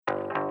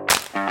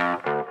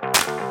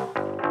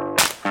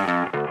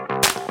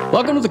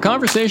Welcome to the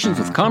Conversations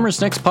with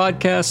Commerce Next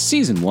podcast,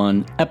 Season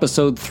 1,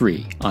 Episode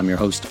 3. I'm your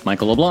host,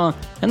 Michael LeBlanc,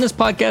 and this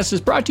podcast is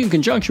brought to you in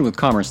conjunction with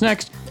Commerce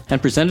Next and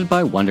presented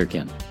by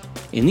Wunderkind.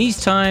 In these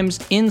times,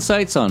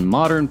 insights on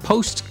modern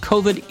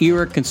post-COVID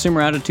era consumer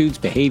attitudes,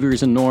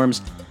 behaviors, and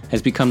norms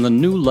has become the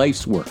new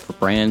life's work for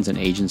brands and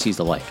agencies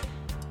alike.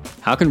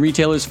 How can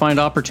retailers find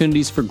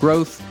opportunities for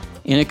growth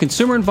in a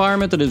consumer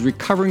environment that is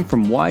recovering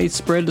from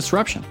widespread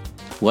disruption?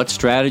 What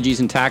strategies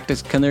and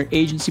tactics can their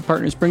agency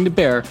partners bring to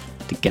bear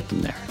to get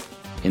them there?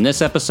 In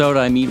this episode,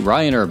 I meet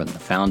Ryan Urban, the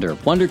founder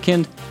of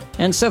Wunderkind,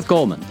 and Seth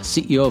Goldman, the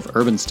CEO of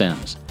Urban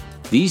Stems.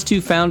 These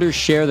two founders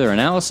share their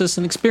analysis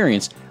and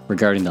experience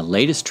regarding the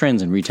latest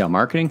trends in retail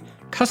marketing,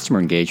 customer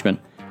engagement,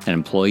 and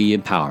employee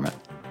empowerment.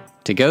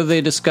 Together,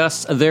 they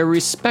discuss their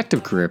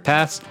respective career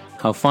paths,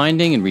 how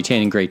finding and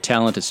retaining great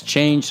talent has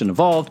changed and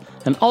evolved,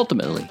 and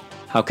ultimately,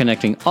 how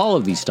connecting all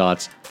of these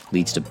dots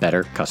leads to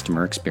better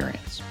customer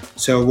experience.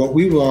 So what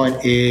we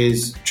want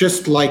is,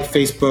 just like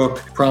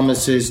Facebook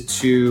promises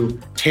to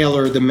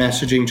tailor the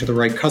messaging to the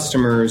right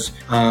customers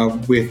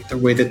with the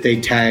way that they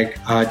tag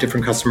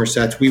different customer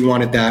sets, we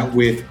wanted that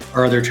with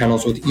our other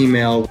channels with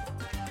email.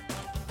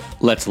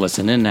 Let's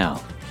listen in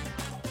now.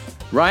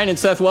 Ryan and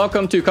Seth,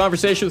 welcome to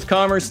Conversation with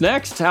Commerce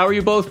Next. How are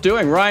you both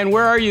doing? Ryan,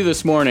 where are you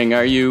this morning?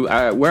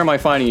 Where am I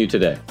finding you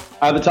today?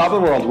 At the top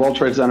of the World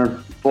Trade Center,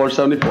 floor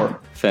 74.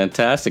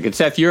 Fantastic. And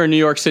Seth, you're in New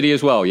York City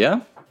as well,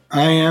 yeah?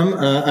 I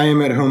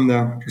am at home,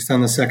 though, just on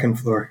the second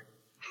floor.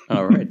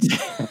 All right.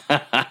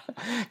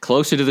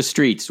 Closer to the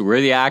streets, where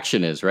the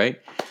action is,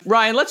 right?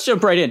 Ryan, let's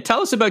jump right in.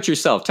 Tell us about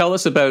yourself. Tell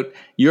us about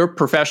your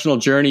professional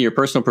journey, your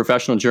personal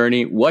professional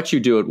journey, what you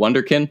do at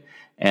Wunderkind,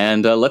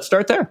 and let's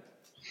start there.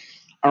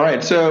 All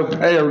right. So,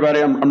 hey,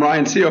 everybody. I'm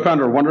Ryan, CEO,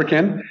 founder of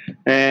Wunderkind,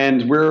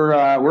 and we're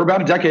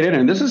about a decade in,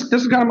 and this is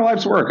kind of my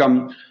life's work.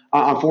 I'm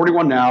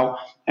 41 now.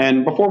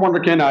 And before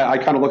Wunderkind, I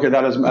kind of look at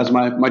that as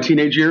my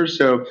teenage years.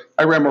 So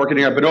I ran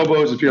marketing at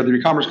Bonobos, a few other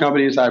e-commerce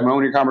companies. I have my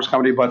own e-commerce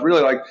company, but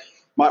really like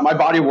my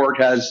body of work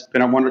has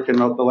been at Wunderkind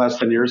the last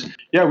 10 years.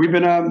 Yeah, we've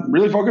been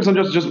really focused on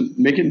just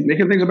making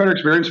things a better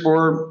experience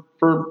for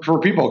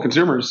people,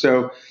 consumers.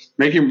 So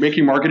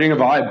making marketing a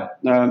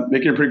vibe,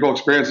 making a pretty cool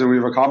experience. And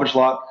we've accomplished a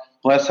lot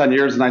the last 10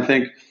 years. And I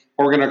think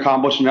what we're going to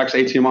accomplish in the next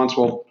 18 months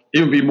will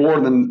even be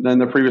more than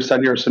the previous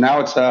 10 years. So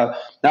now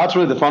it's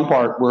really the fun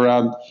part.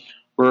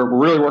 We're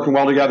really working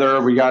well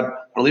together. We got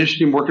our leadership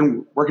team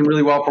working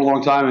really well for a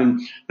long time,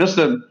 and this is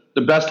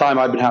the best time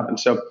I've been having.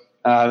 So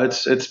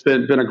it's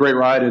been a great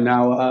ride, and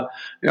now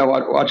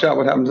watch out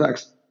what happens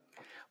next.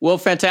 Well,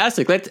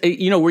 fantastic.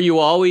 Were you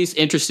always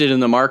interested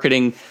in the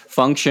marketing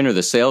function or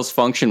the sales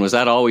function? Was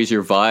that always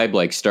your vibe?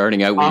 Like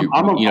starting out,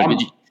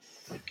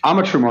 I'm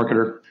a true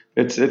marketer.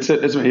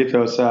 It's my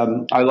ethos.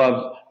 I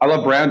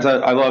love brands.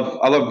 I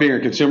love being a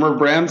consumer of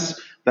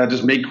brands that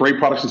just make great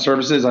products and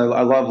services. I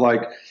love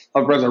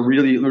brands that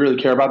really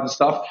care about this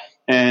stuff.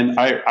 And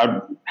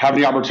I have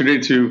the opportunity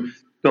to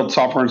build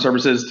software and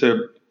services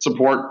to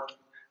support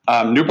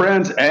new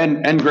brands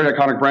and great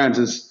iconic brands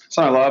is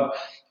something I love.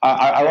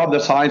 I love the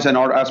science and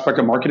art aspect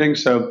of marketing.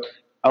 So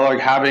I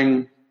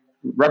like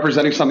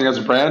representing something as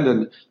a brand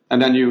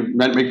and then you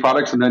make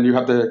products and then you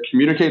have to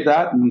communicate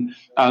that. And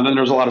then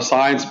there's a lot of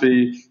science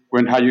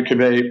when how you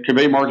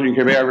convey marketing,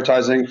 convey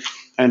advertising,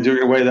 and do it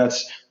in a way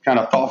that's kind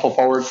of thoughtful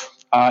forward.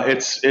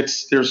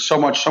 There's so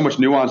much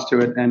nuance to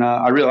it, and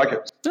I really like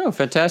it. Oh,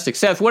 fantastic,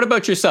 Seth. What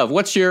about yourself?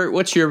 What's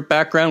your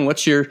background?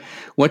 What's your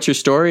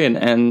story,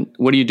 and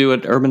what do you do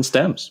at Urban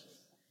Stems?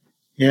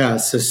 Yeah,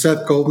 so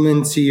Seth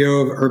Goldman,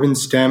 CEO of Urban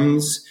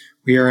Stems.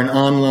 We are an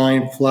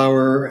online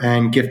flower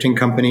and gifting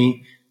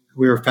company.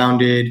 We were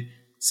founded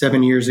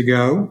 7 years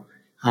ago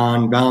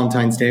on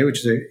Valentine's Day, which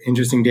is an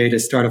interesting day to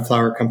start a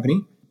flower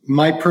company.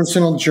 My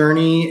personal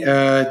journey,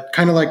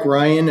 kind of like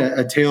Ryan,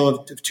 a tale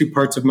of two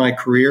parts of my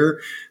career.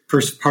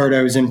 First part,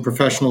 I was in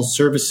professional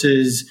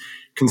services,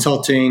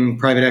 consulting,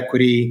 private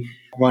equity.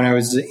 When I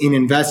was in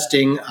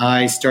investing,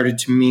 I started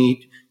to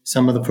meet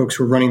some of the folks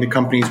who were running the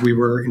companies we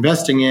were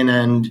investing in,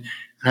 and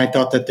I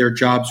thought that their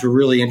jobs were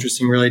really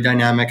interesting, really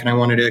dynamic, and I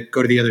wanted to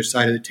go to the other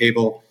side of the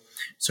table.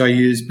 So I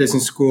used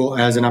business school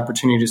as an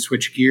opportunity to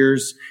switch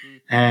gears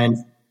and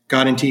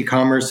got into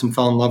e-commerce and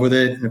fell in love with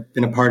it. And I've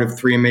been a part of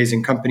three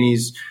amazing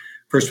companies.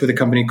 First with a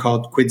company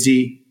called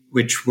Quidsy,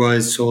 which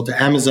was sold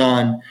to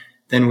Amazon.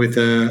 Then with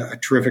a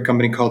terrific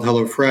company called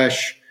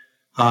HelloFresh,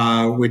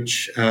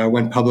 which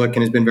went public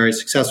and has been very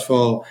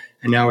successful.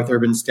 And now with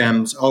Urban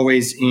Stems,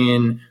 always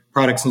in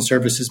products and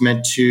services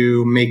meant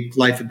to make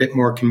life a bit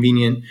more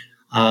convenient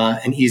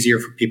and easier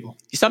for people.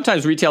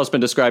 Sometimes retail has been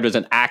described as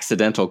an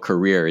accidental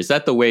career. Is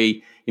that the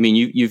way? I mean,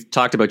 you've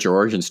talked about your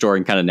origin story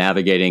and kind of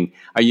navigating.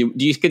 Do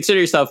you consider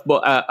yourself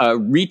a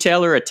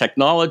retailer, a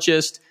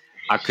technologist,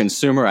 a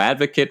consumer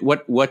advocate?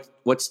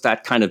 What's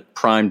that kind of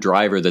prime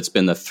driver that's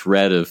been the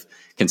thread of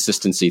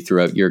consistency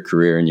throughout your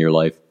career and your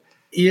life?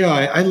 Yeah,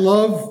 I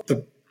love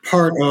the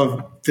part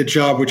of the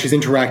job which is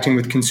interacting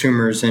with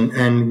consumers,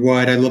 and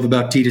what I love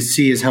about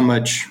D2C is how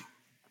much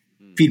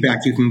feedback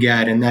you can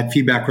get, and that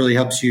feedback really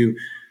helps you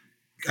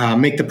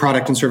make the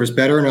product and service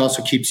better, and it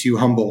also keeps you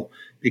humble.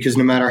 because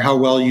no matter how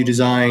well you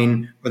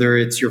design, whether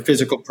it's your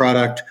physical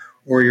product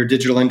or your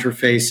digital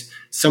interface,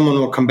 someone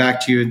will come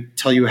back to you and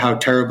tell you how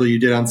terribly you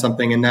did on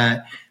something. And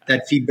that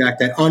feedback,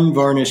 that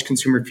unvarnished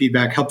consumer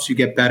feedback, helps you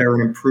get better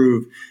and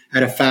improve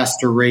at a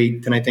faster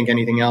rate than I think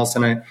anything else.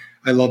 And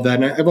I love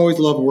that. And I've always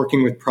loved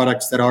working with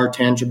products that are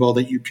tangible,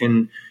 that you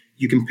can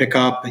pick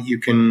up, that you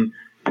can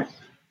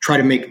try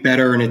to make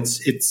better. And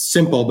it's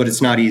simple, but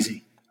it's not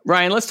easy.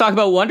 Ryan, let's talk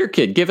about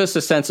WonderKid. Give us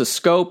a sense of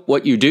scope,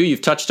 what you do.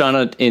 You've touched on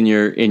it in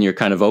your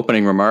kind of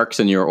opening remarks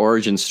and your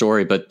origin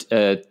story, but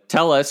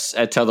tell us,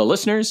 tell the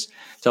listeners,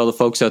 tell the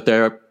folks out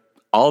there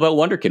all about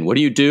WonderKid. What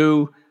do you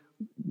do?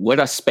 What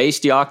a space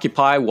do you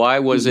occupy? Why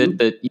was it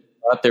that you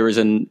thought there was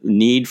a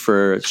need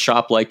for a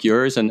shop like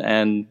yours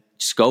and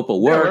scope of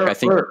work? I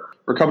think we're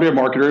a company of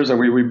marketers, and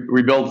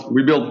we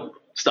build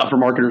stuff for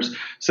marketers.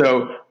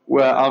 So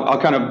I'll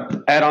kind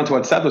of add on to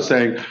what Seth was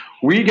saying.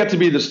 We get to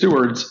be the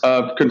stewards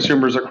of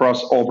consumers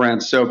across all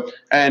brands. So,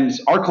 and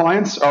our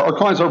clients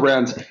are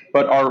brands,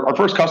 but our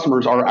first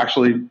customers are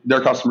actually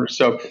their customers.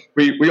 So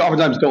we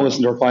oftentimes don't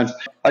listen to our clients.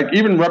 Like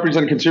even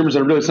representing consumers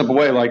in a really simple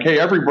way, like, hey,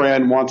 every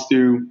brand wants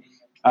to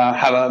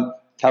have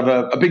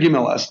a big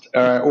email list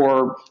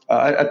or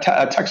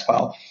a text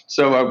file.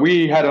 So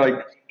we had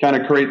to kind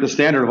of create the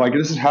standard of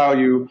this is how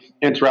you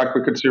interact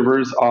with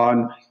consumers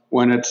on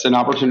when it's an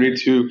opportunity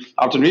to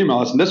opt in email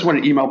list. And this is what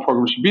an email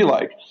program should be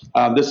like.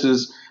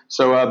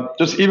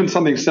 Just even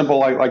something simple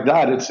like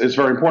that, it's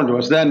very important to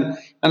us. And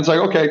it's like,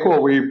 okay,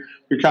 cool. We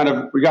got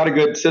a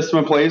good system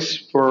in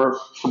place for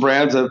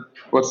brands of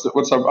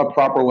what's a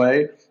proper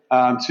way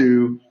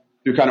to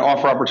kind of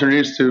offer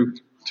opportunities to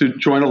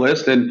join a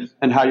list and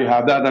how you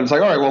have that. And then it's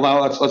like, all right, well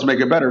now let's make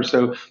it better.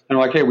 So, and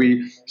like, hey,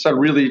 we started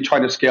really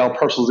trying to scale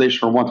personalization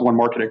for one-to-one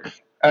marketing.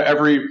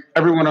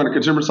 Everyone on the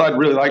consumer side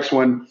really likes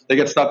when they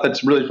get stuff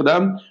that's really for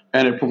them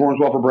and it performs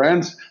well for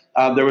brands.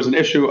 There was an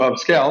issue of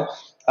scale.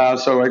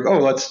 So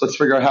let's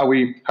figure out how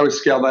we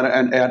scale that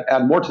and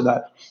add more to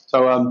that.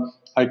 So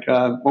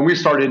when we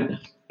started,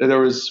 there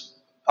was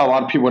a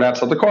lot of people would add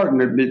stuff to the cart,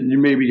 and you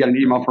maybe get an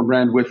email from a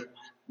brand with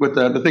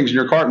the things in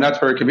your cart, and that's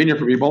very convenient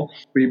for people.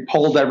 We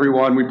polled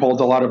everyone. We polled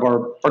a lot of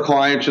our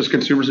clients, just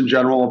consumers in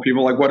general, and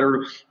people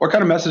what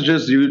kind of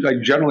messages do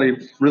you generally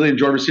really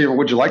enjoy receiving, or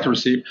would you like to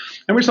receive?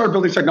 And we started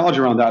building technology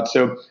around that.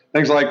 So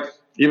things like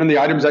even the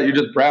items that you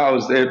just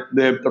browsed,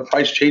 the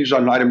price changed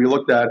on an item you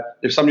looked at.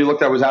 If something you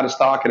looked at was out of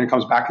stock and it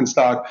comes back in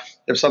stock,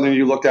 if something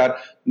you looked at,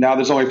 now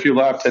there's only a few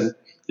left and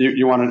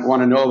you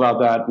want to know about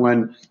that.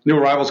 When new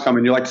arrivals come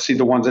in, you like to see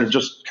the ones that are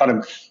just kind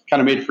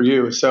of made for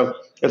you. So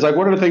it's like,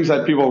 what are the things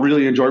that people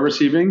really enjoy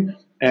receiving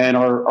and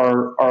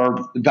are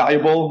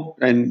valuable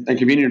and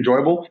convenient and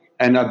enjoyable,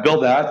 and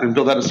build that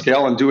at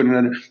scale and do it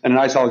in a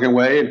nice, elegant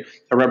way and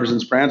that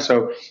represents brand.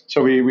 So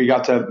we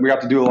got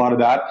to do a lot of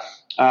that.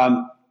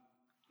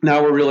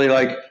 Now we're really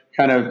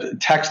kind of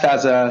text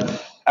as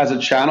a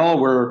channel.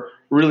 We're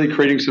really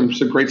creating some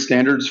great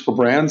standards for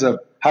brands of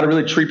how to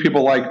really treat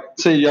people like,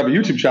 say you have a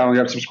YouTube channel, you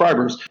have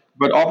subscribers,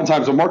 but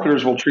oftentimes the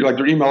marketers will treat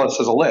their email list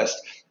as a list.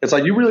 It's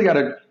like you really got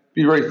to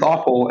be very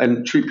thoughtful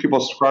and treat people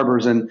as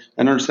subscribers and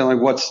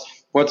understand what's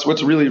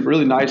really,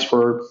 really nice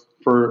for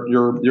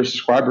your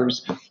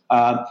subscribers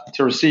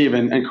to receive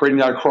and creating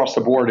that across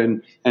the board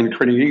and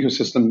creating an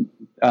ecosystem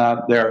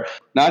there.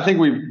 Now I think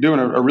we're doing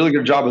a really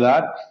good job of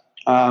that.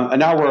 And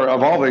now we're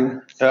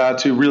evolving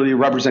to really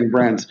representing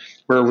brands,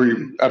 where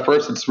at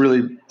first it's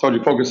really told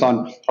you focus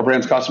on our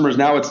brand's customers.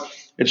 Now it's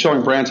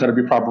showing brands how to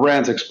be proper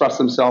brands, express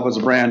themselves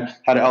as a brand,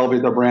 how to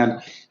elevate their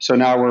brand. So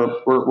now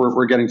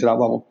we're getting to that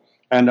level.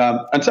 And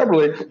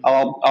separately,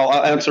 I'll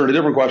answer a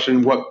different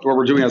question: what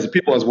we're doing as a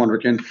people as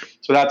WonderKid.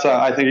 So that's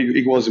I think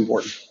equal as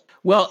important.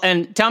 Well,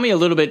 and tell me a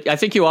little bit. I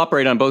think you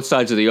operate on both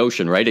sides of the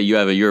ocean, right? You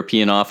have a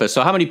European office.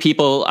 So how many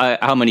people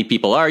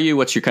are you?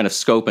 What's your kind of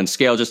scope and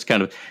scale? Just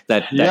kind of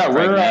that. Yeah,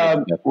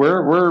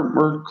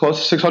 we're close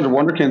to 600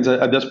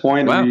 WonderKids at this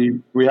point. Wow.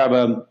 We have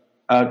a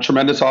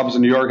tremendous office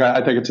in New York.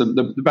 I think it's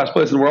the best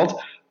place in the world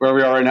where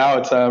we are right now.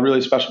 It's a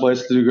really special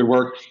place to do good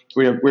work.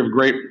 We have a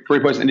great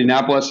place in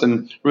Indianapolis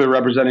and really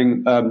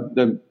representing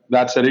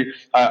that city.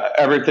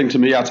 Everything to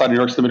me outside New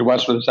York is the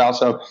Midwest or the South,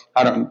 so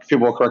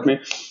people will correct me.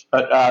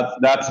 But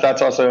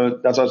that's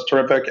also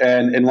terrific.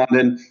 And in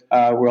London,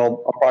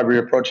 I'll probably be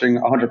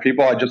approaching 100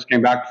 people. I just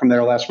came back from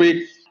there last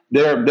week.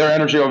 Their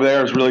energy over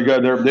there is really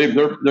good.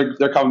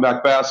 They're coming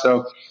back fast,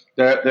 so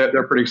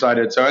they're pretty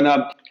excited. So, and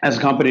as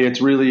a company, it's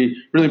really,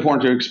 really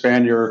important to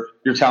expand your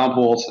talent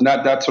pools, and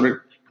that's sort of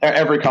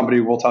every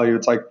company will tell you.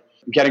 It's like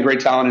getting great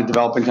talent and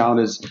developing talent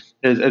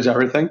is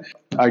everything.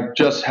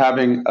 Just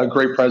having a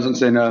great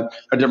presence in a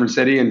different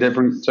city and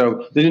different.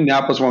 So the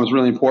Indianapolis one was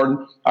really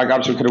important. I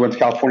obviously could have went to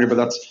California, but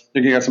that's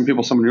you can get some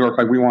people, some in New York.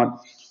 We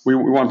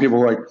want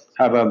people who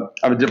have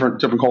a different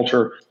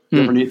culture,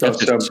 different ethos.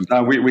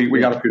 So we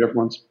got a few different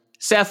ones.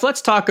 Seth,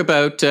 let's talk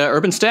about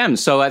Urban STEMs.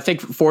 So I think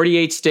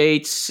 48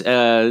 states,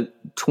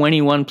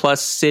 21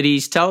 plus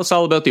cities. Tell us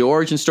all about the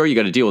origin story. You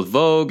got to deal with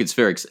Vogue. It's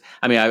very.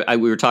 We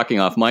were talking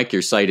off mic.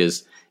 Your site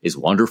is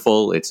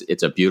wonderful.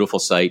 It's a beautiful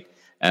site.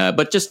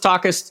 But just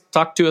talk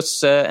to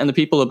us and the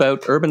people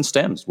about Urban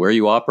Stems, where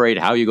you operate,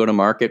 how you go to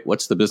market,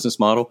 what's the business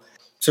model?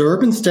 So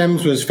Urban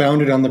Stems was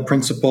founded on the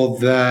principle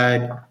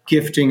that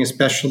gifting,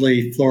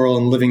 especially floral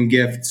and living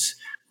gifts,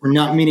 were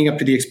not meeting up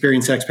to the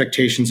experience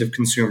expectations of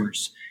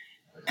consumers.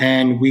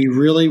 And we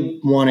really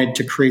wanted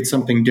to create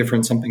something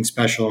different, something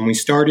special. And we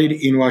started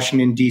in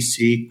Washington,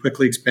 D.C.,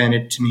 quickly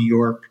expanded to New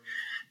York.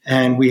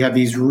 And we have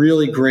these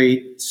really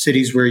great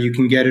cities where you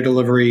can get a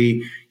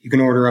delivery. You can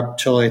order up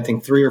till, I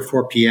think, 3 or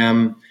 4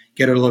 p.m.,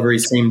 get a delivery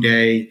same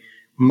day,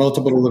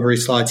 multiple delivery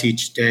slots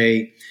each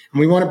day. And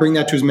we want to bring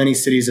that to as many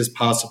cities as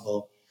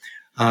possible.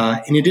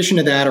 In addition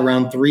to that,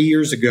 around 3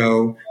 years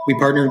ago, we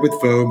partnered with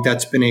Vogue.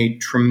 That's been a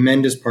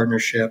tremendous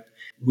partnership.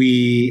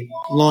 We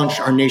launched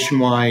our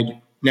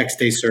nationwide next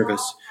day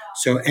service.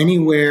 So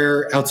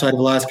anywhere outside of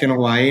Alaska and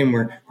Hawaii, and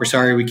we're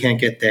sorry we can't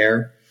get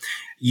there,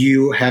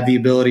 you have the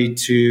ability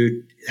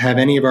to have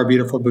any of our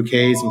beautiful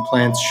bouquets and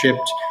plants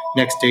shipped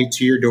next day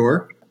to your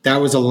door. That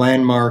was a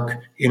landmark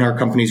in our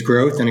company's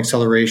growth and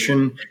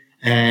acceleration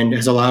and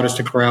has allowed us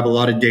to grab a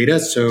lot of data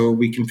so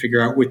we can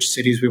figure out which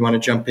cities we want to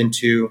jump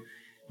into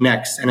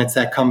next. And it's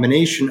that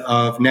combination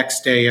of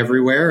next day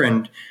everywhere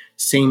and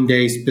same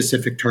day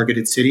specific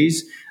targeted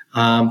cities.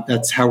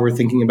 That's how we're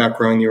thinking about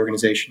growing the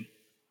organization.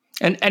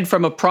 And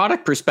from a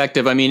product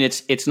perspective, I mean,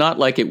 it's not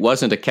like it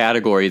wasn't a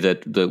category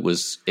that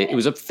was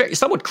a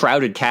somewhat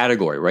crowded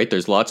category, right?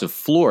 There's lots of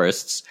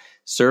florists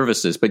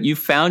services, but you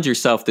found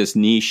yourself this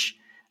niche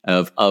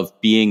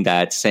of being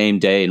that same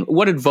day. And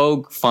what did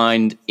Vogue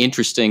find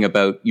interesting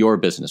about your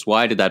business?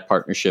 Why did that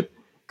partnership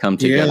come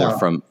together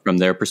from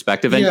their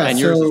perspective and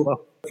yours as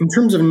well? In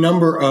terms of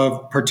number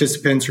of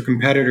participants or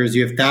competitors,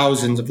 you have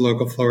thousands of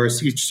local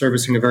florists, each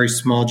servicing a very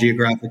small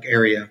geographic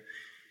area.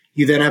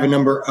 You then have a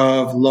number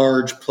of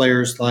large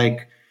players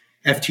like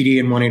FTD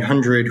and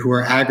 1-800 who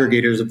are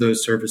aggregators of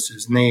those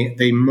services. And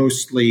they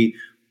mostly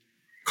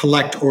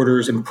collect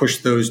orders and push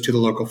those to the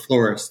local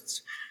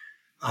florists.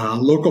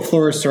 Local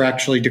florists are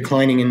actually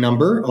declining in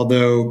number,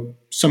 although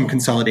some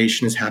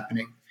consolidation is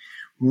happening.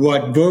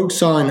 What Vogue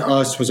saw in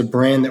us was a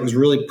brand that was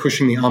really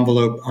pushing the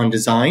envelope on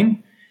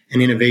design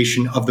and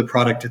innovation of the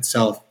product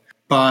itself.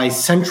 By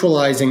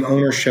centralizing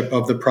ownership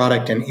of the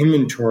product and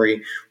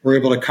inventory, we're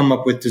able to come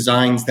up with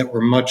designs that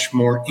were much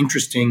more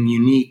interesting,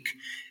 unique,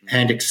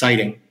 and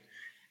exciting,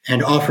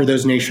 and offer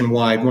those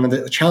nationwide. One of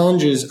the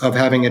challenges of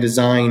having a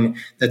design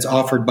that's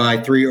offered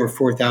by 3,000 or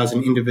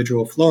 4,000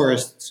 individual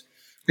florists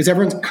is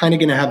everyone's kind of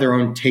going to have their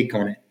own take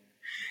on it.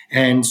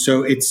 And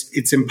so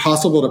it's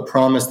impossible to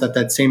promise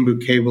that same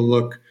bouquet will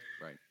look,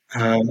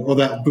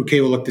 that bouquet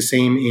will look the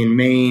same in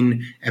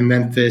Maine and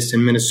Memphis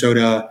and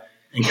Minnesota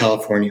and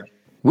California.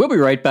 We'll be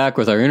right back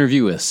with our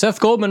interview with Seth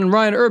Goldman and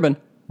Ryan Urban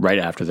right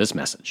after this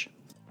message.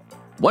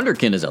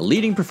 Wunderkind is a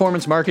leading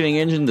performance marketing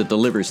engine that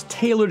delivers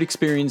tailored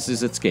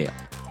experiences at scale.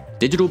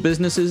 Digital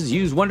businesses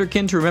use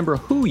Wunderkind to remember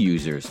who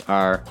users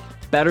are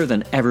better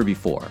than ever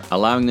before,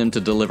 allowing them to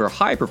deliver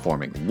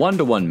high-performing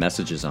one-to-one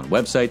messages on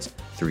websites,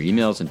 through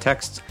emails and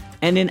texts,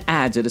 and in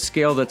ads at a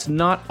scale that's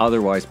not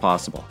otherwise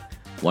possible.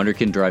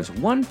 Wunderkind drives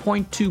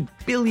 $1.2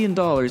 billion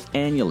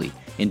annually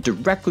in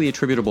directly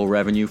attributable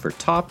revenue for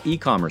top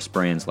e-commerce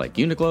brands like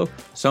Uniqlo,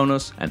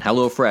 Sonos, and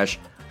HelloFresh,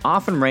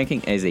 often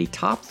ranking as a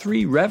top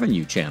 3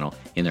 revenue channel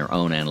in their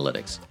own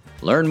analytics.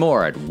 Learn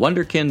more at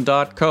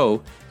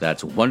wunderkind.co.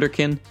 That's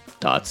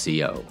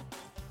wunderkind.co.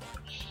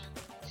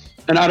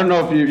 And I don't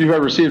know if you've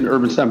ever seen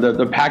Urban Stem.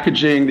 The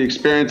packaging, the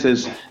experience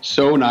is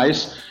so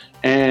nice.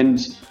 And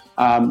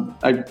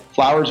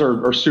flowers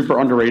are super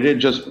underrated.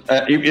 Just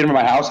even in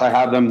my house, I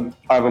have them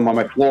on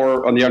my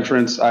floor, on the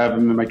entrance. I have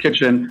them in my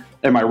kitchen,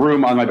 in my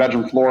room, on my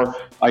bedroom floor.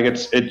 Like I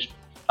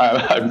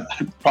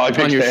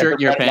probably on your shirt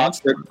and your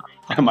pants.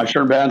 My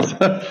shirt and pants.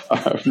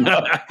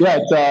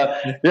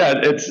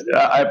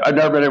 I've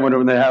never been anyone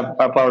when they have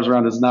flowers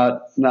around is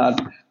not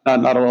a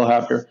little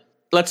happier.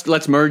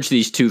 Let's merge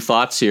these two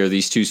thoughts here,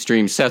 these two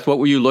streams. Seth, what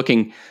were you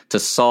looking to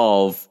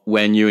solve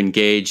when you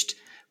engaged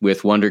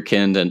with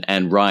Wunderkind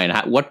and Ryan?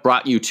 What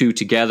brought you two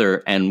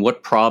together, and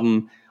what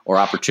problem or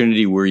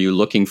opportunity were you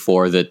looking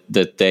for that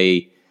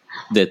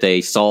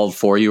they solved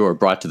for you or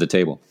brought to the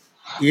table?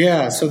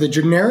 Yeah, so the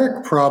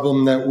generic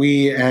problem that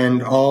we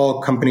and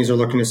all companies are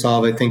looking to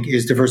solve, I think,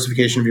 is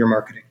diversification of your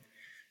marketing.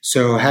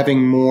 So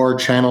having more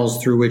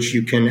channels through which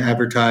you can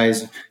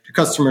advertise to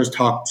customers,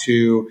 talk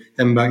to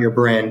them about your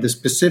brand. The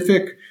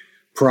specific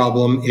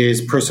problem is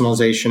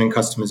personalization and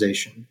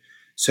customization.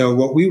 So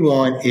what we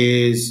want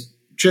is,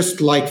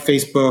 just like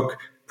Facebook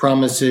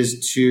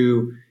promises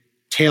to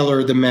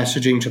tailor the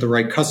messaging to the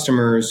right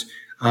customers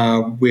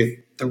with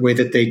the way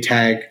that they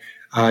tag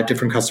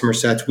different customer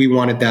sets, we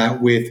wanted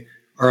that with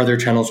our other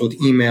channels, with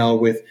email,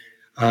 with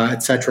et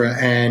cetera.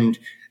 And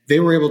they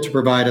were able to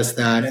provide us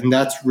that, and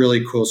that's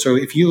really cool. So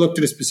if you looked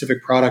at a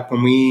specific product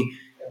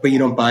but you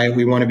don't buy it,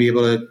 we want to be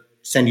able to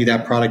send you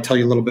that product, tell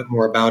you a little bit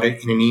more about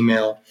it in an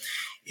email.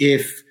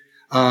 If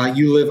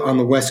you live on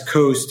the West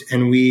Coast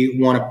and we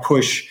want to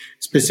push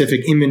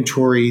specific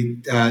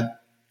inventory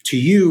to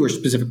you or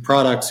specific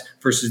products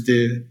versus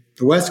the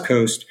West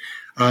Coast,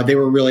 they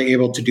were really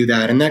able to do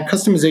that. And that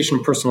customization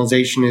and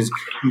personalization is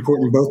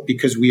important both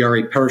because we are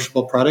a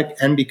perishable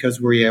product and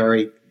because we are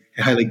a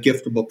highly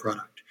giftable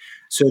product.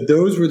 So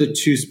those were the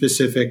two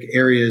specific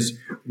areas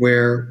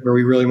where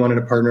we really wanted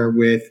to partner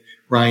with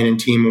Ryan and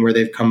team, and where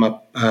they've come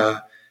up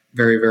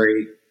very,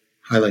 very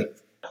highly.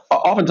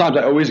 Oftentimes,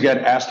 I always get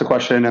asked the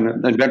question,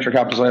 and venture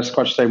capitalists ask the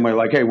question the same way,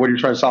 like, hey, what are you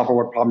trying to solve, or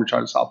what problem are you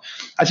trying to solve?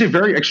 I say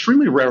very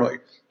extremely rarely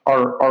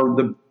are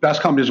the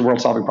best companies in the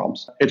world solving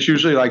problems. It's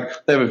usually like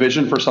they have a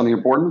vision for something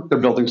important, they're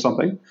building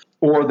something,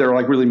 or they're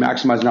like really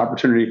maximizing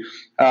opportunity.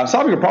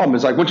 Solving a problem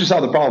is like, once you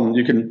solve the problem,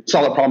 you can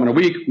solve that problem in a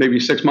week, maybe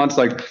 6 months,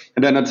 and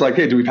then it's like,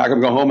 hey, do we pack up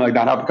and go home and like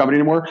not have a company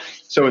anymore?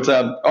 So it's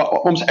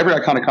almost every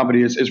iconic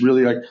company is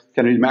really like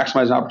kind of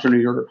maximizing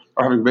opportunity or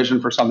having a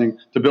vision for something,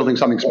 to building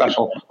something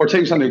special, or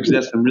taking something that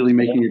exists and really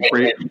making it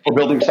great, or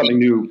building something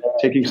new,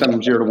 taking something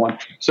from 0 to 1.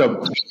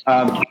 So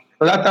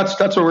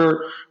that's what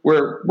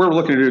we're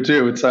looking to do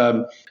too. It's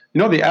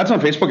the ads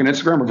on Facebook and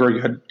Instagram are very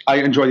good. I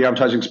enjoy the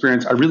advertising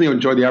experience. I really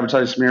enjoy the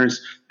advertising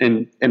experience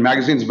in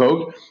magazines,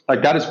 Vogue.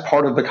 Like that is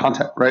part of the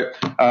content, right?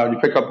 You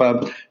pick up,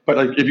 but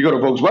like if you go to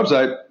Vogue's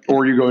website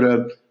or you go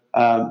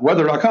to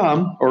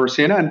weather.com or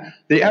CNN,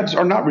 the ads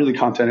are not really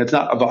content. It's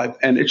not a vibe,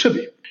 and it should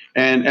be.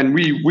 And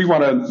we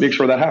want to make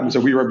sure that happens. So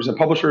we represent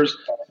publishers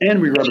and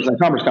we represent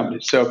commerce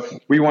companies. So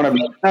we want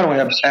to not only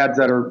have ads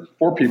that are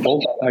for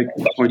people, like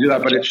when we do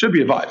that, but it should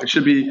be a vibe. It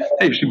should be,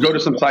 hey, you should go to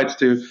some sites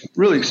to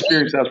really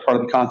experience that as part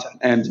of the content.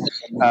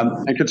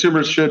 And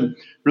consumers should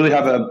really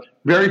have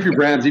very few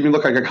brands, even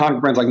look like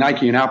iconic brands like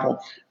Nike and Apple.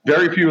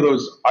 Very few of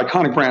those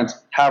iconic brands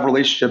have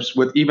relationships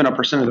with even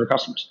 1% of their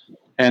customers.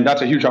 And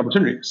that's a huge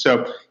opportunity.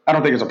 So I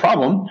don't think it's a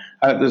problem.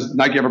 Does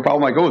Nike have a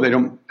problem? Like, they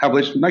don't have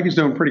relationships. Nike's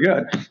doing pretty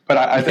good. But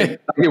I think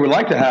they would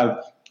like to have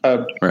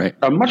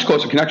a much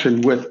closer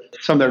connection with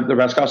some of their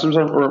best customers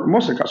or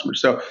most of their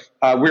customers. So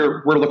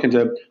we're looking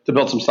to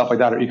build some stuff like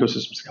that, or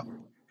ecosystems together.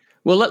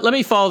 Well, let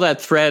me follow that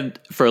thread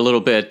for a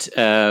little bit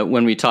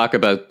when we talk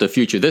about the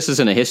future. This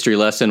isn't a history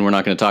lesson. We're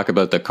not going to talk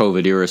about the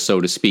COVID era, so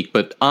to speak,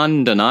 but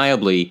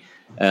undeniably,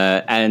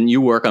 and you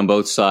work on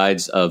both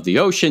sides of the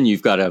ocean.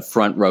 You've got a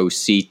front row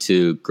seat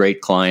to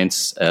great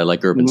clients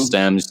like Urban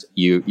Stems.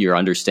 You're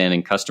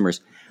understanding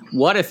customers.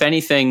 What, if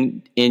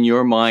anything, in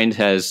your mind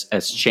has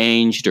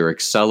changed or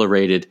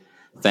accelerated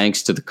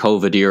thanks to the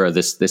COVID era,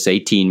 this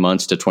 18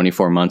 months to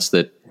 24 months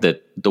that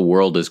the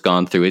world has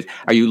gone through?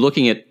 Are you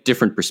looking at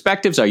different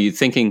perspectives? Are you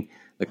thinking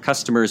the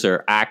customers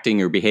are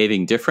acting or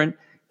behaving different?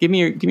 Give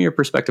me your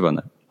perspective on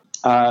that.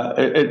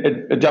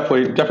 It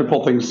definitely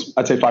pulled things,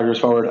 I'd say, 5 years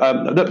forward.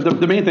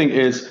 The main thing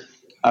is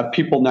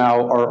people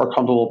now are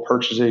comfortable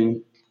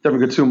purchasing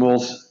different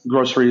consumables,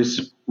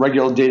 groceries,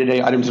 regular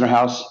day-to-day items in their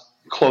house,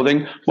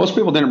 clothing. Most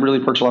people didn't really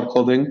purchase a lot of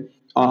clothing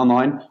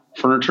online,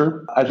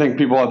 furniture. I think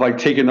people have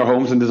taken their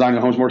homes and designed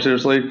their homes more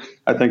seriously.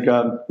 I think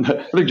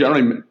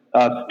generally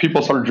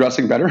people started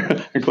dressing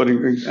better,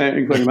 including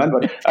men.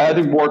 But I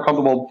think more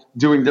comfortable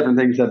doing different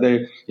things that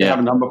they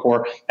haven't done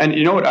before. And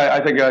you know what?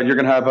 I think you're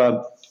going to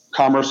have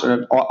commerce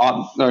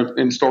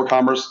in-store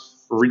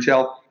commerce,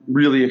 retail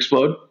really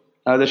explode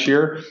this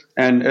year.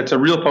 And it's a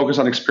real focus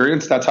on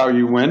experience. That's how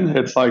you win.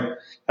 It's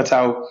that's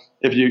how,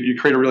 if you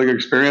create a really good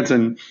experience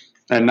and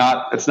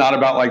it's not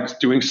about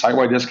doing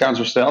site-wide discounts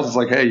or sales.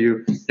 It's hey,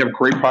 you have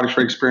great products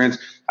for experience.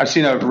 I've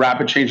seen a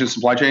rapid change in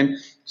supply chain.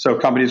 So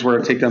companies where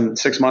it take them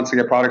 6 months to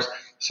get products,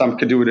 some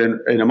could do it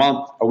in a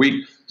month, a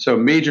week. So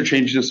major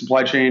changes in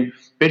supply chain,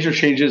 major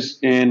changes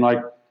in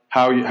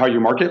how you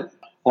market.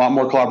 A lot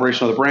more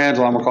collaboration with the brands,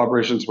 a lot more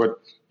collaborations with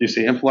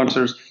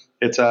influencers.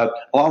 It's a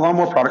lot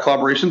more product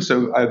collaboration.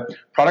 So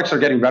products are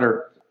getting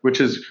better, which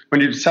is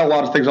when you sell a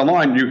lot of things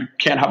online, you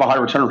can't have a high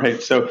return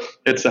rate. So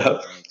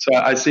so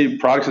I see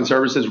products and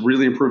services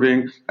really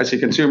improving. I see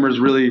consumers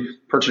really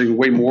purchasing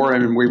way more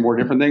and way more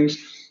different things.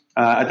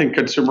 I think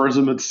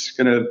consumerism, it's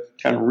going to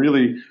kind of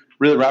really,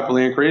 really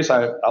rapidly increase.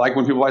 I like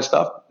when people buy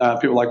stuff.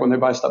 People like when they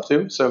buy stuff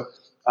too. So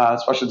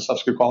especially the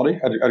stuff's good quality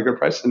at a good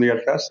price and you get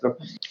it fast. So.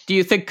 Do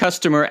you think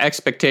customer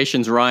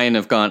expectations, Ryan,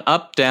 have gone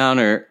up, down,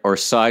 or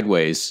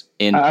sideways?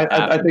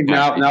 I think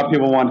now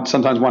people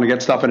sometimes want to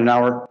get stuff in an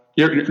hour.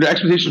 The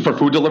expectation for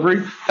food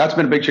delivery, that's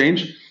been a big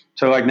change.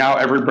 So now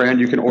every brand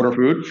you can order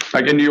food.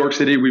 In New York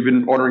City, we've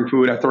been ordering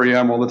food at 3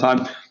 a.m. all the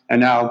time. And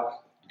now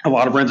a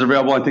lot of brands are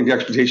available. I think the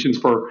expectations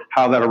for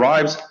how that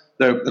arrives,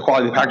 the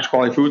quality, the package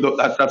quality food,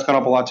 that's gone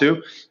up a lot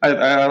too.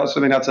 I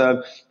also think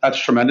that's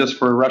tremendous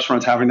for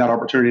restaurants having that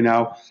opportunity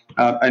now.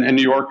 And in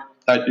New York,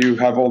 that you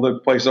have all the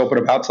places open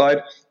up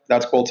outside,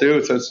 that's cool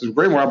too. So it's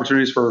great more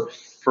opportunities for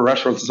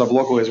restaurants and stuff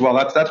locally as well.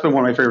 That's been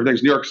one of my favorite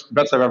things. New York's the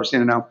best I've ever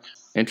seen it now.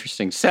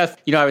 Interesting.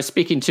 Seth, I was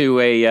speaking to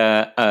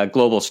a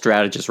global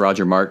strategist,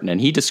 Roger Martin, and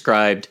he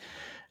described,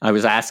 I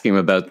was asking him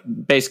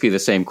about basically the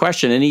same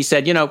question. And he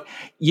said,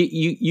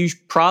 you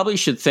probably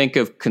should think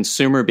of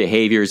consumer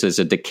behaviors as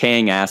a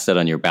decaying asset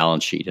on your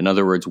balance sheet. In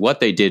other words, what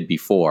they did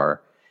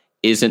before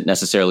isn't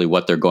necessarily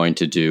what they're going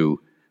to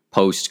do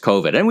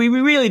post-COVID. And we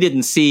really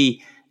didn't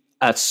see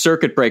a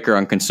circuit breaker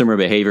on consumer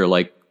behavior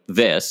like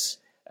this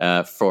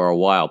for a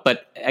while.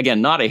 But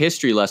again, not a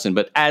history lesson,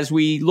 but as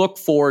we look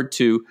forward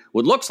to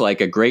what looks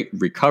like a great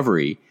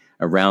recovery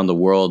around the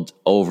world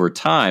over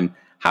time,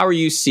 how are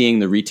you seeing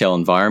the retail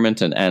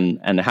environment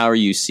and how are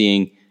you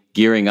seeing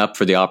gearing up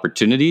for the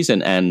opportunities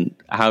and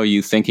how are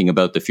you thinking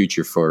about the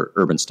future for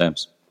Urban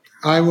Stems?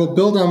 I will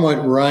build on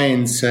what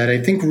Ryan said.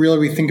 I think really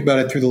we think about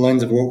it through the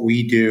lens of what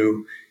we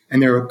do.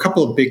 And there are a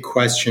couple of big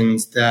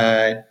questions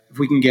that if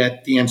we can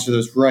get the answer to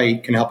those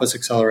right can help us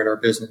accelerate our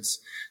business.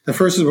 The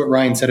first is what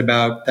Ryan said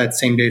about that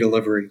same day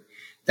delivery.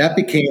 That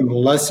became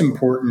less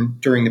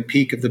important during the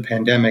peak of the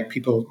pandemic.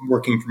 People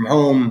working from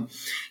home,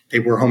 they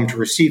were home to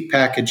receive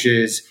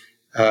packages.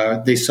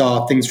 They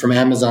saw things from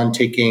Amazon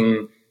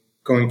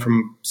going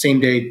from same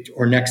day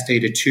or next day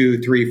to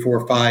 2, 3,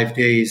 4, 5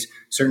 days,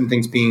 certain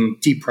things being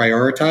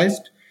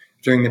deprioritized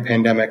during the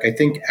pandemic. I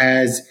think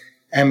as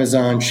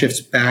Amazon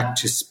shifts back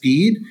to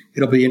speed,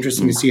 it'll be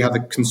interesting to see how the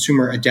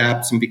consumer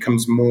adapts and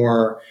becomes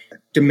more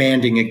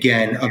demanding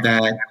again of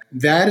that.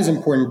 That is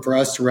important for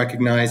us to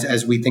recognize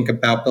as we think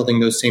about building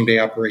those same day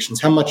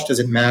operations. How much does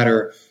it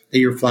matter that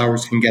your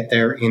flowers can get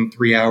there in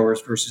 3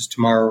 hours versus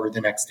tomorrow or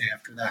the next day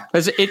after that?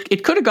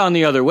 It could have gone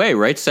the other way,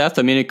 right, Seth?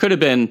 I mean, it could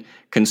have been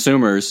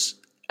consumers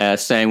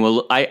saying,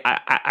 well,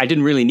 I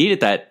didn't really need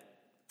it that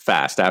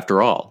fast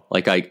after all.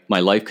 Like my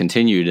life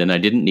continued and I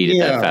didn't need it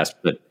that fast,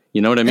 but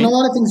you know what I mean? And a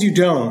lot of things you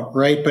don't,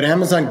 right? But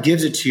Amazon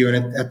gives it to you,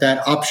 and at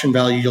that option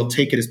value, you'll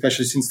take it,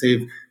 especially since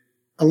they've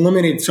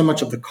eliminated so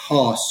much of the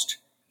cost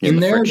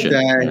in there friction.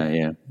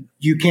 That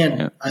you can't.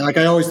 Yeah.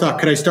 I always thought,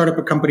 could I start up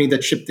a company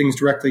that shipped things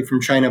directly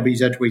from China, but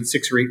you had to wait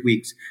 6 or 8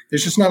 weeks?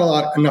 There's just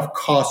not enough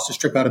cost to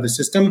strip out of the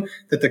system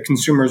that the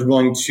consumer is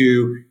willing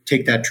to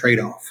take that trade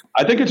off.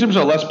 I think consumers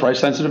are less price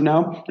sensitive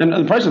now, and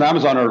the price of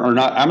Amazon are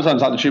not.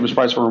 Amazon's not the cheapest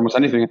price for almost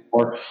anything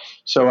anymore.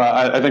 So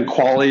I think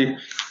quality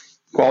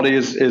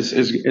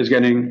is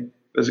getting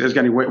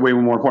way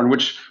more important,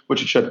 which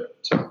it should.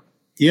 So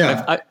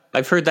yeah,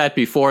 I've heard that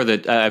before.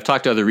 That I've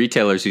talked to other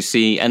retailers who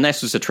see, and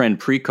this was a trend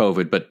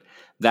pre-COVID, but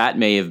that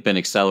may have been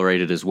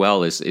accelerated as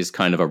well. Is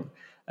kind of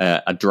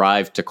a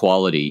drive to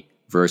quality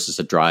versus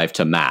a drive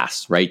to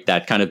mass, right?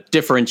 That kind of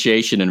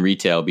differentiation in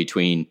retail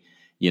between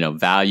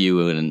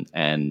value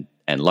and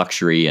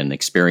luxury and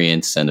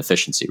experience and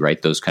efficiency,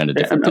 right? Those kind of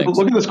different things.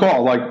 Look at this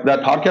call, like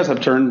that podcast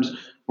I've turned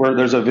where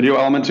there's a video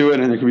element to it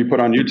and it can be put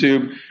on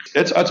YouTube.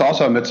 It's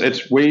awesome.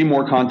 It's way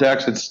more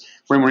context. It's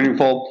way more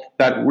meaningful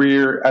that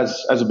we're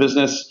as a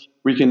business,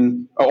 we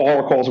can, all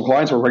our calls with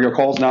clients are regular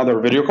calls. Now they're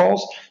video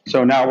calls.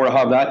 So now we'll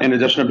have that in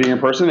addition to being in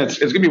person. It's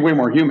going to be way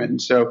more human.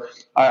 So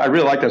I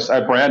really like this.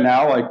 At brand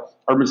now, like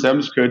Urban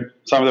Stems could,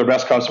 some of their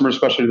best customers,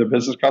 especially the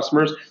business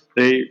customers,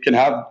 they can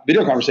have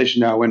video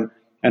conversation now and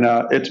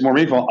it's more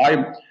meaningful.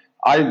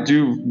 I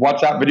do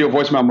WhatsApp video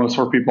voice memos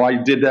for people. I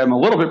did them a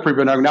little bit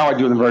pre-pandemic. Now I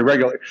do them very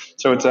regularly.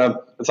 So it's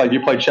like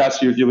you play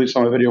chess, you leave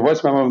someone a video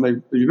voice memo and they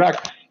leave you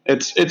back.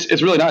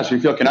 It's really nice. You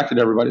feel connected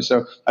to everybody.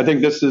 So I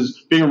think this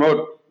is being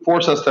remote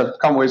force us to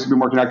come ways to be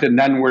more connected. And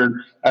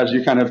then as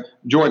you kind of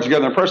join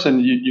together in person,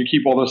 you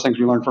keep all those things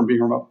we learned from being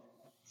remote.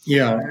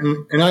 Yeah.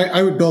 And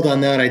I would build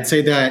on that. I'd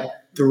say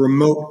that the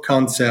remote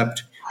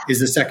concept is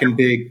the second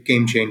big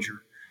game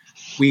changer.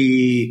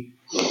 We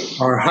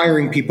are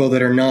hiring people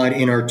that are not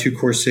in our 2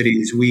 core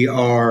cities. We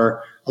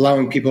are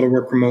allowing people to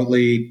work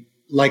remotely,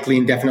 likely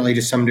indefinitely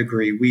to some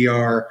degree.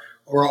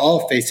 We're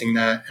all facing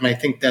that. And I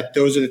think that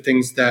those are the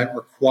things that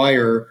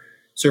require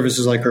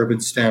services like Urban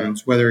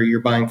Stems, whether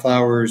you're buying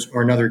flowers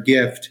or another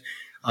gift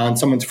on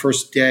someone's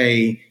first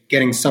day,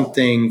 getting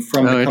something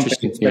from the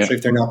company, especially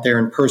if they're not there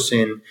in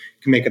person,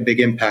 can make a big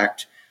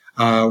impact.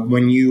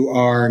 When you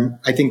are,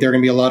 I think there are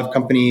going to be a lot of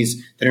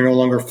companies that are no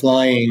longer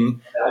flying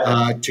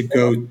to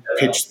go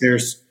pitch their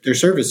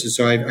services.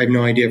 So I have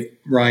no idea,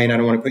 Ryan, I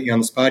don't want to put you on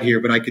the spot here,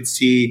 but I could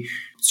see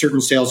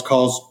certain sales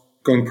calls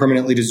going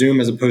permanently to Zoom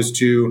as opposed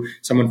to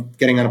someone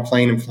getting on a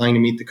plane and flying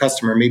to meet the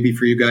customer. Maybe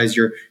for you guys,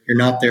 you're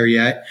not there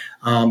yet,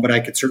 but I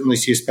could certainly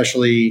see,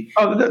 especially.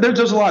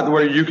 There's a lot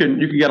where you can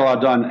get a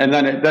lot done, and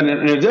then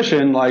in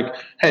addition, like,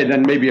 hey,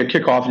 then maybe a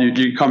kickoff,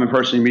 you come in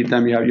person, you meet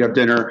them, you have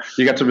dinner,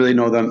 you get to really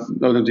know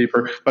them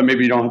deeper. But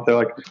maybe you don't have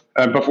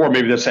to before.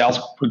 Maybe the sales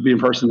would be in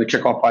person, the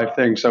kickoff 5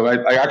 things. So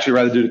I actually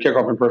rather do the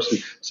kickoff in person.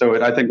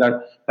 So I think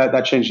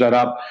that changed that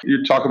up.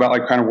 You talk about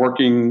like kind of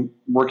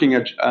working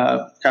at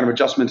kind of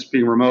adjustments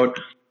being remote.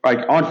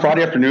 Like on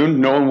Friday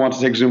afternoon, no one wants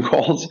to take Zoom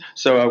calls.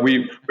 So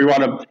we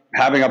wound up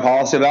having a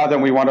policy of that.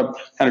 Then we wound up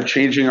kind of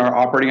changing our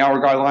operating hour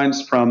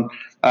guidelines from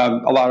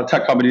a lot of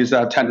tech companies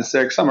that 10 to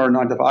 6, some are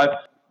 9 to 5.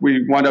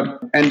 We wound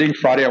up ending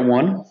Friday at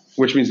 1,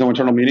 which means no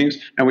internal meetings.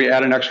 And we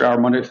add an extra hour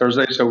Monday,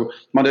 Thursday. So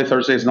Monday,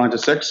 Thursday is 9 to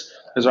 6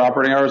 is our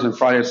operating hours, and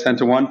Friday is 10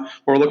 to 1. What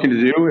we're looking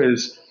to do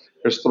is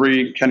there's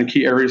 3 kind of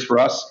key areas for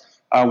us.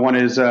 One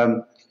is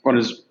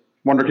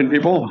Wunderkind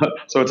people.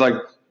 So it's like,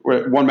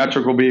 one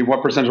metric will be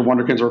what percentage of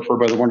Wunderkinds are referred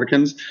by the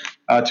Wunderkinds.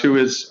 2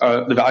 is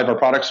the value of our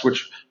products,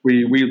 which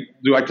we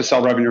do like to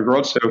sell revenue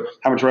growth. So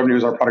how much revenue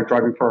is our product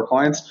driving for our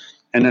clients?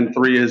 And then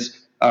 3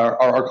 is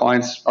our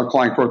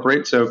client growth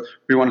rate. So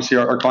we want to see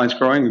our clients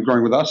growing and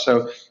growing with us.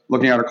 So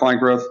looking at our client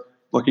growth,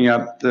 looking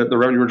at the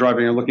revenue we're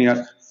driving, and looking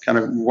at kind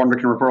of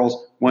Wunderkind referrals.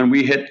 When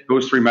we hit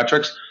those three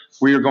metrics,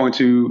 we are going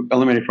to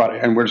eliminate Friday,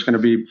 and we're just going to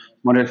be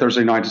Monday,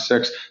 Thursday, 9 to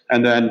 6.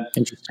 And then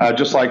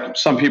just like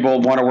some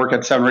people want to work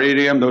at 7 or 8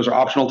 a.m., those are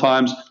optional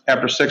times.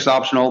 After 6,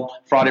 optional.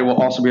 Friday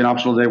will also be an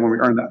optional day when we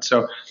earn that.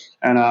 So,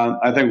 and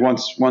I think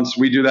once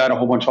we do that, a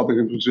whole bunch of other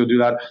companies will do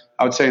that.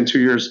 I would say in 2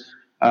 years,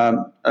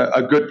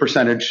 a good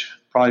percentage,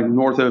 probably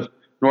north of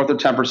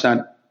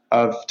 10%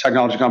 of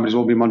technology companies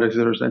will be Monday to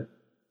Thursday.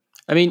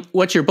 I mean,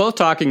 what you're both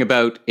talking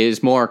about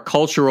is more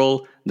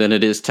cultural than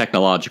it is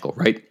technological,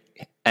 right?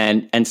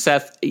 And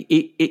Seth,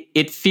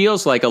 it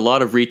feels like a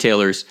lot of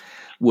retailers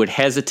would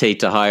hesitate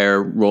to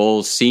hire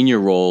senior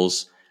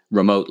roles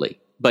remotely,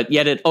 but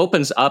yet it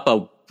opens up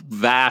a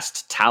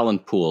vast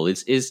talent pool.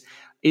 Is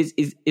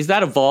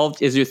that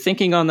evolved? Is your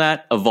thinking on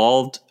that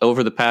evolved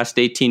over the past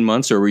 18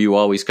 months, or were you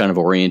always kind of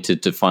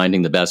oriented to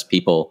finding the best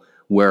people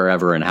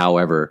wherever and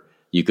however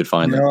you could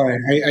find them? No,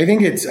 I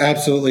think it's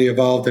absolutely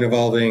evolved and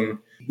evolving.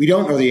 We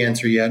don't know the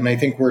answer yet, and I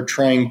think we're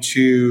trying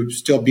to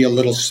still be a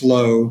little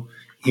slow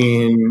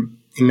in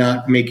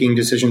not making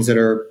decisions that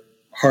are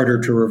harder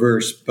to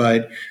reverse.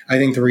 But I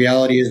think the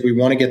reality is we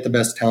want to get the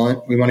best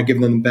talent. We want to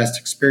give them the best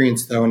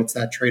experience, though, and it's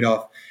that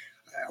trade-off.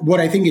 What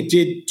I think it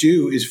did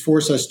do is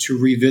force us to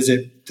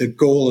revisit the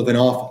goal of an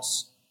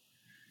office.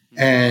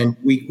 And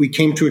we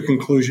came to a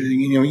conclusion.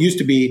 It used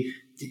to be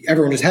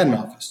everyone just had an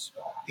office.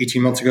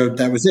 18 months ago,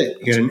 that was it.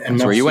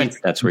 That's where you went.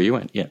 That's where you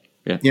went.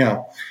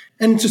 Yeah.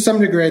 And to some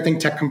degree, I think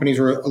tech companies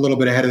were a little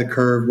bit ahead of the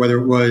curve, whether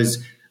it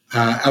was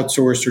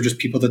outsourced or just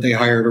people that they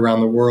hired around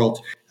the world,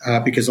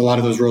 because a lot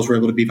of those roles were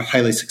able to be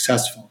highly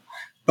successful.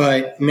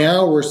 But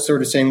now we're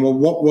sort of saying, well,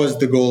 what was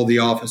the goal of the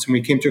office? And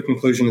we came to a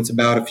conclusion it's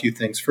about a few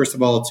things. First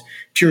of all, it's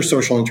pure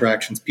social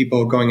interactions,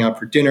 people going out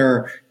for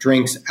dinner,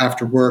 drinks,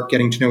 after work,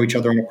 getting to know each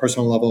other on a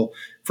personal level,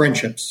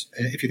 friendships.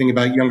 If you think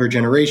about younger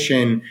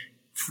generation,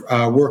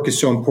 work is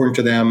so important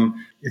to them.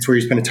 It's where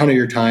you spend a ton of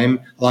your time.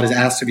 A lot is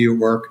asked of you at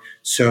work.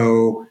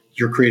 So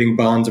you're creating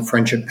bonds of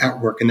friendship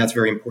at work, and that's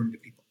very important to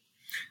people.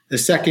 The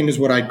second is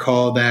what I'd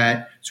call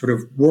that sort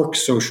of work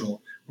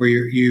social, where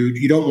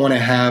you don't want to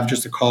have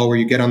just a call where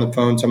you get on the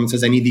phone, someone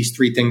says, I need these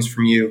 3 things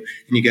from you,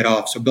 and you get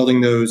off. So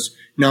building those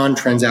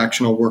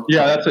non-transactional work.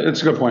 Yeah,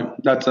 that's a good point.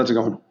 That's a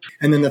good one.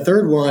 And then the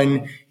third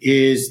one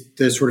is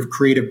the sort of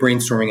creative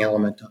brainstorming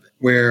element of it,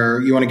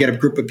 where you want to get a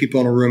group of people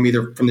in a room,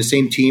 either from the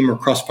same team or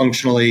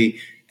cross-functionally,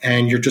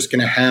 and you're just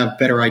going to have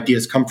better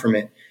ideas come from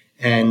it.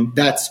 And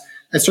that's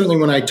certainly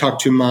when I talk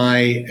to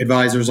my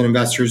advisors and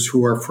investors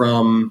who are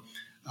from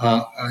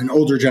an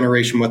older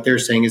generation, what they're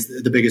saying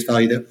is the biggest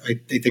value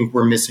that they think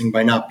we're missing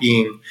by not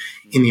being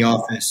in the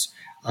office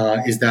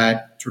is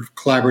that sort of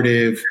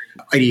collaborative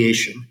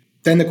ideation.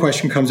 Then the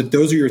question comes, if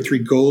those are your 3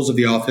 goals of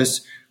the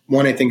office,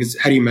 one, I think, is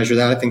how do you measure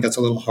that? I think that's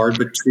a little hard.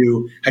 But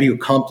 2, how do you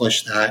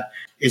accomplish that?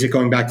 Is it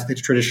going back to the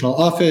traditional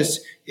office?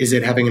 Is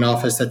it having an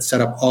office that's set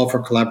up all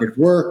for collaborative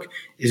work?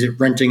 Is it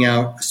renting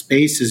out a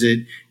space? Is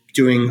it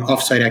doing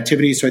offsite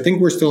activities? So I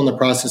think we're still in the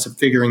process of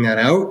figuring that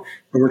out,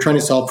 but we're trying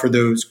to solve for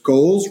those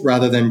goals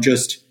rather than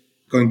just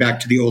going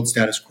back to the old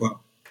status quo.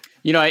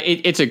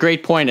 It's a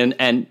great point.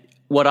 And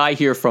what I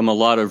hear from a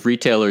lot of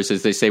retailers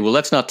is they say, well,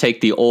 let's not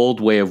take the old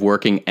way of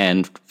working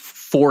and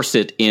force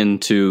it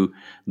into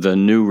the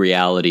new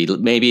reality.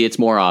 Maybe it's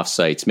more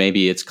offsites.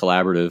 Maybe it's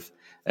collaborative.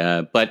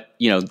 But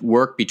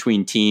work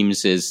between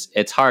teams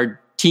it's hard.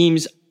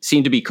 Teams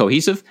seem to be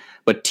cohesive,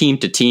 but team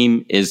to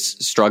team is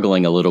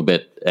struggling a little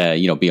bit,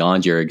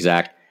 beyond your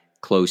exact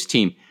close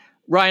team.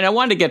 Ryan,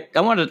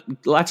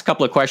 last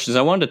couple of questions.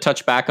 I wanted to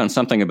touch back on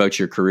something about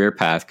your career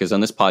path, because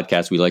on this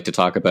podcast, we like to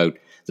talk about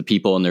the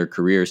people and their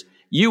careers.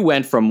 You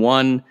went from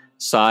one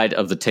side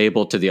of the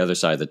table to the other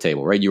side of the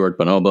table, right? You were at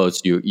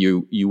Bonobos.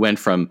 You went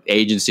from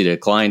agency to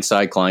client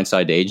side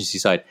to agency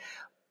side.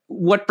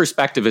 What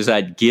perspective has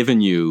that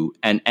given you?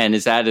 And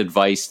is that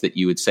advice that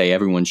you would say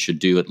everyone should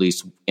do, at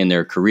least in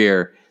their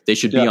career? They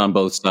should be on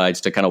both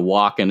sides to kind of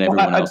walk in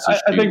everyone else's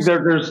shoes. I think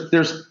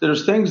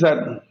there's things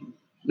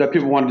that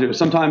people want to do.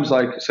 Sometimes,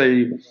 like,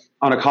 say,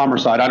 on a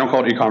commerce side, I don't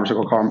call it e-commerce, I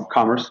call it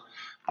commerce.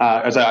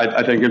 As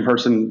I think in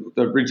person,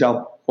 the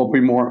retail will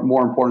be more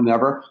important than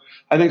ever.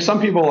 I think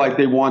some people, like,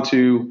 they want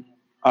to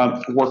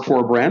work for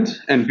a brand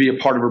and be a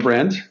part of a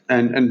brand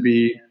and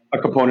be a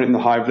component in the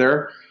hive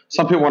there.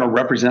 Some people want to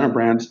represent a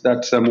brand.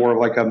 That's more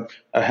like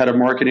a head of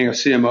marketing, a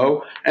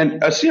CMO. And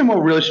a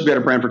CMO really should be at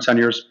a brand for 10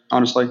 years,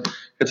 honestly.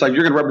 It's like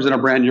you're going to represent a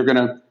brand. You're going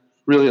to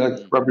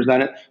really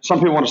represent it. Some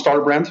people want to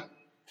start a brand.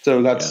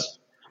 So that's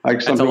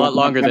like some that's a lot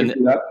longer than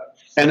that.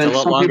 And then a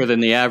lot longer than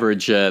the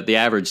average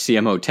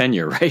CMO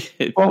tenure,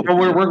 right? Well,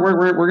 we're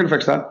going to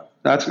fix that.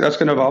 That's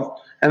going to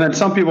evolve. And then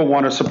some people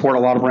want to support a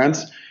lot of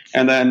brands.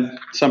 And then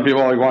some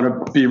people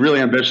want to be really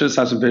ambitious,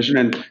 have some vision,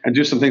 and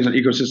do some things on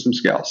ecosystem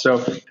scale.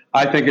 So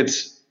I think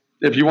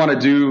if you want to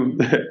do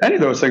any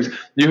of those things,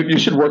 you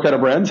should work at a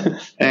brand,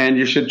 and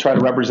you should try to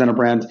represent a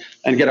brand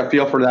and get a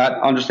feel for that,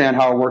 understand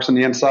how it works on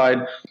the inside,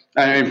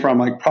 from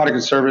like product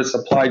and service,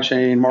 supply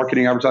chain,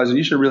 marketing, advertising.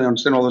 You should really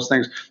understand all those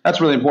things. That's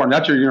really important.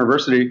 That's your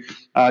university.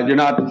 You're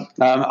not.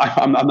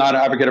 I'm not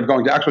an advocate of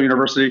going to actual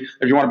university.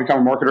 If you want to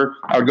become a marketer,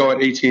 I would go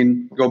at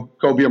 18.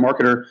 Go be a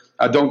marketer.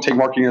 Don't take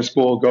marketing in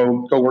school.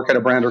 Go work at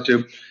a brand or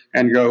two,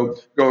 and go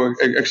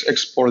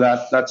explore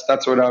that.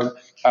 That's what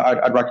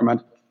I'd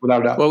recommend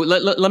without a doubt. Well,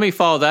 let me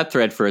follow that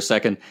thread for a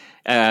second.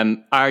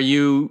 Are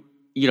you,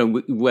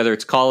 whether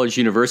it's college,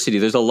 university,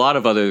 there's a lot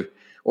of other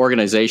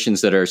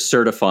organizations that are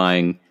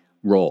certifying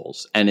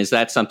roles. And is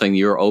that something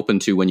you're open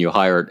to when you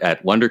hire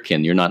at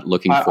Wunderkind? You're not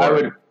looking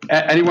for...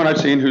 anyone I've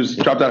seen who's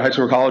dropped out of high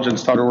school or college and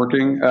started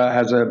working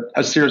has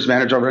a serious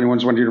advantage over anyone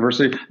who's went to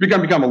university. If you're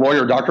going to become a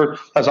lawyer or doctor,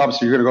 that's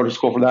obviously you're going to go to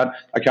school for that.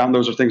 Accountant,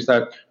 those are things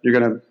that you're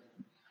going to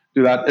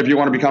do that. If you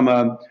want to become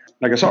a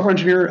software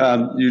engineer,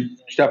 you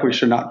definitely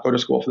should not go to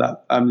school for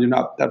that.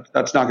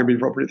 That's not going to be the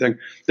appropriate thing.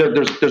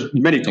 There's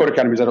many code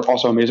academies that are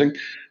also amazing.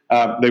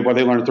 They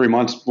learn in 3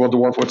 months will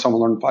dwarf what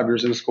someone learned in 5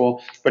 years in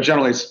school. But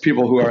generally, it's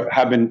people who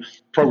have been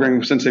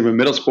programming since they were in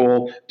middle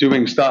school,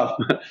 doing stuff,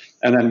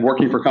 and then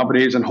working for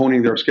companies and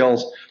honing their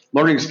skills.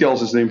 Learning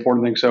skills is the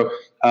important thing. So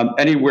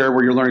anywhere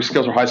where you're learning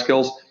skills or high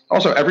skills.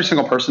 Also, every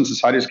single person in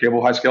society is capable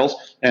of high skills.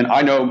 And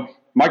I know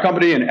my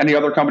company and any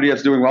other company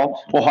that's doing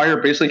well will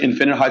hire basically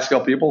infinite high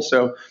skill people.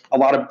 So a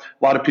lot of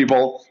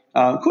people,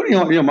 including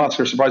Elon Musk,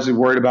 are surprisingly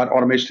worried about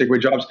automation take away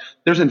jobs.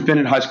 There's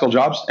infinite high skill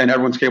jobs, and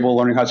everyone's capable of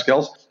learning high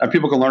skills. And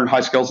people can learn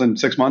high skills in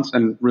 6 months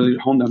and really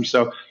hone them.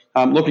 So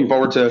I'm looking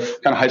forward to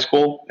kind of high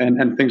school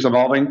and things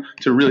evolving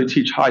to really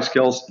teach high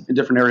skills in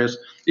different areas.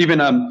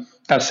 Even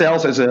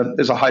sales is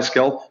a high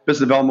skill.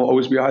 Business development will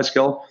always be a high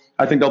skill.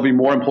 I think there'll be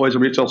more employees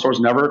in retail stores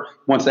than ever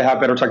once they have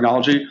better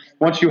technology.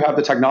 Once you have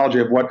the technology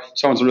of what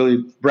someone's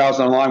really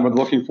browsing online, what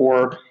they're looking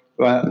for,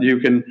 you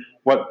can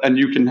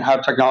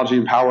have technology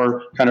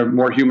empower kind of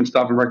more human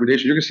stuff and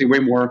recommendations. You're going to see way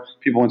more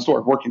people in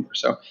store working there.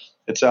 So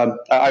it's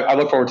I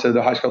look forward to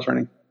the high skill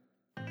training.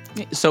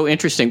 So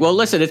interesting. Well,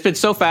 listen, it's been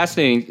so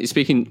fascinating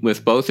speaking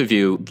with both of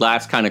you.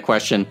 Last kind of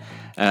question,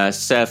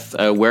 Seth,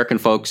 where can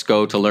folks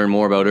go to learn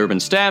more about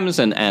Urban Stems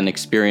and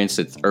experience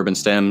at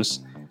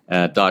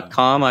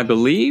urbanstems.com, I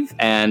believe?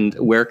 And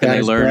where can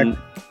they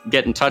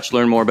get in touch,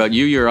 learn more about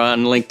you? You're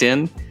on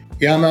LinkedIn.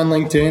 Yeah, I'm on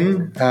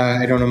LinkedIn.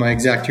 I don't know my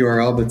exact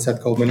URL, but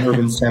Seth Goldman,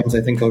 Urban Stems,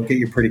 I think I'll get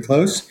you pretty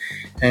close.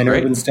 And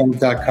Great.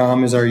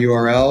 urbanstems.com is our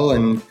URL,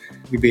 and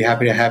we'd be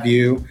happy to have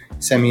you.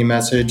 Send me a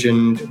message,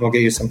 and we'll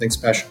get you something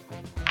special.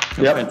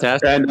 Yep.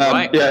 Fantastic. And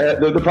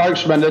the product's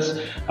tremendous.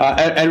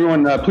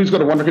 Everyone, please go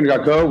to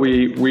wunderkind.co.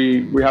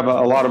 We have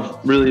a lot of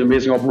really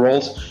amazing open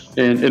roles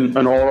in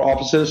all our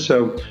offices.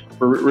 So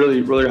we're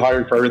really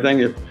hiring for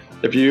everything.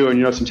 If you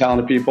know some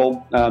talented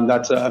people,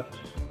 that's a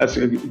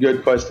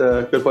good place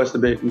to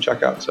be and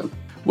check out. So.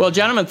 Well,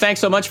 gentlemen, thanks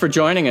so much for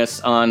joining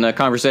us on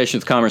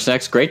Conversations with Commerce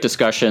Next. Great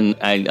discussion.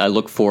 I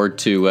look forward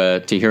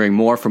to hearing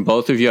more from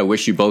both of you. I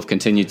wish you both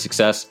continued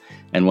success.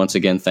 And once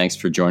again, thanks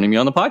for joining me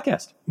on the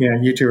podcast. Yeah,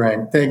 you too,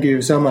 Ryan. Thank you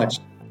so much.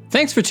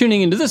 Thanks for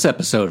tuning into this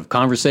episode of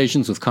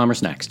Conversations with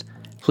Commerce Next.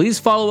 Please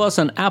follow us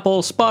on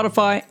Apple,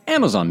 Spotify,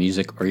 Amazon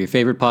Music, or your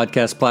favorite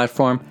podcast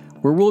platform,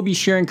 where we'll be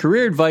sharing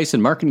career advice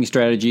and marketing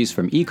strategies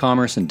from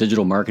e-commerce and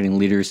digital marketing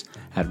leaders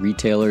at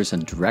retailers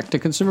and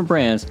direct-to-consumer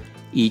brands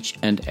each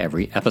and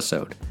every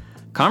episode.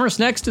 Commerce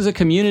Next is a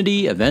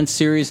community, event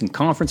series, and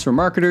conference for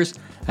marketers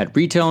at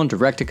retail and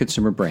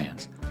direct-to-consumer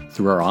brands.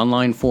 Through our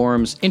online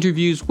forums,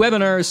 interviews,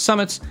 webinars,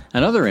 summits,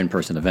 and other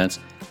in-person events,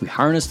 we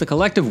harness the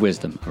collective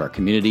wisdom of our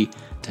community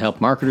to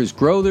help marketers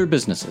grow their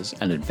businesses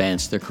and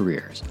advance their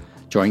careers.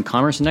 Join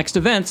Commerce Next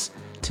events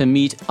to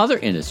meet other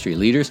industry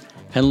leaders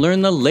and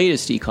learn the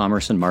latest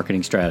e-commerce and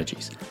marketing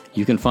strategies.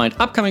 You can find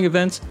upcoming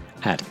events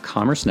at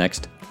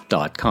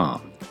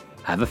commercenext.com.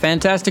 Have a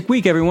fantastic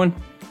week, everyone.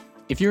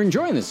 If you're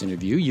enjoying this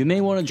interview, you may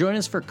want to join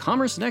us for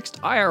Commerce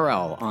Next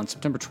IRL on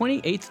September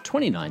 28th,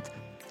 29th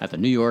at the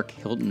New York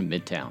Hilton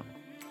Midtown.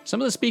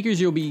 Some of the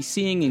speakers you'll be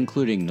seeing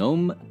including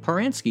Noam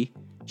Paransky,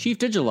 Chief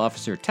Digital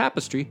Officer at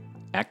Tapestry,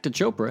 Ekta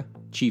Chopra,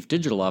 Chief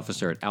Digital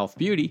Officer at Alf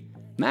Beauty,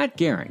 Matt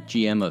Gehring,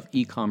 GM of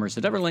e-commerce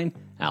at Everlane,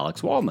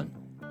 Alex Waldman,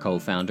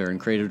 co-founder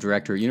and creative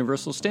director at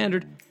Universal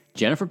Standard,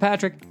 Jennifer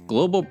Patrick,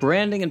 Global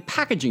Branding and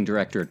Packaging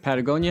Director at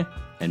Patagonia,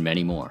 and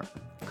many more.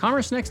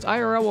 Commerce Next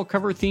IRL will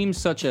cover themes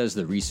such as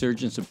the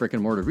resurgence of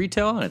brick-and-mortar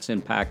retail and its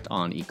impact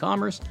on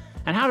e-commerce,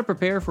 and how to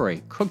prepare for a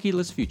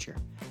cookieless future.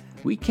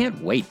 We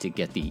can't wait to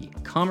get the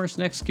Commerce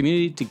Next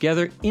community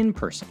together in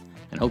person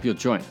and hope you'll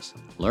join us.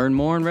 Learn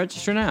more and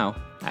register now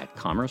at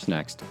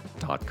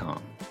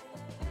commercenext.com.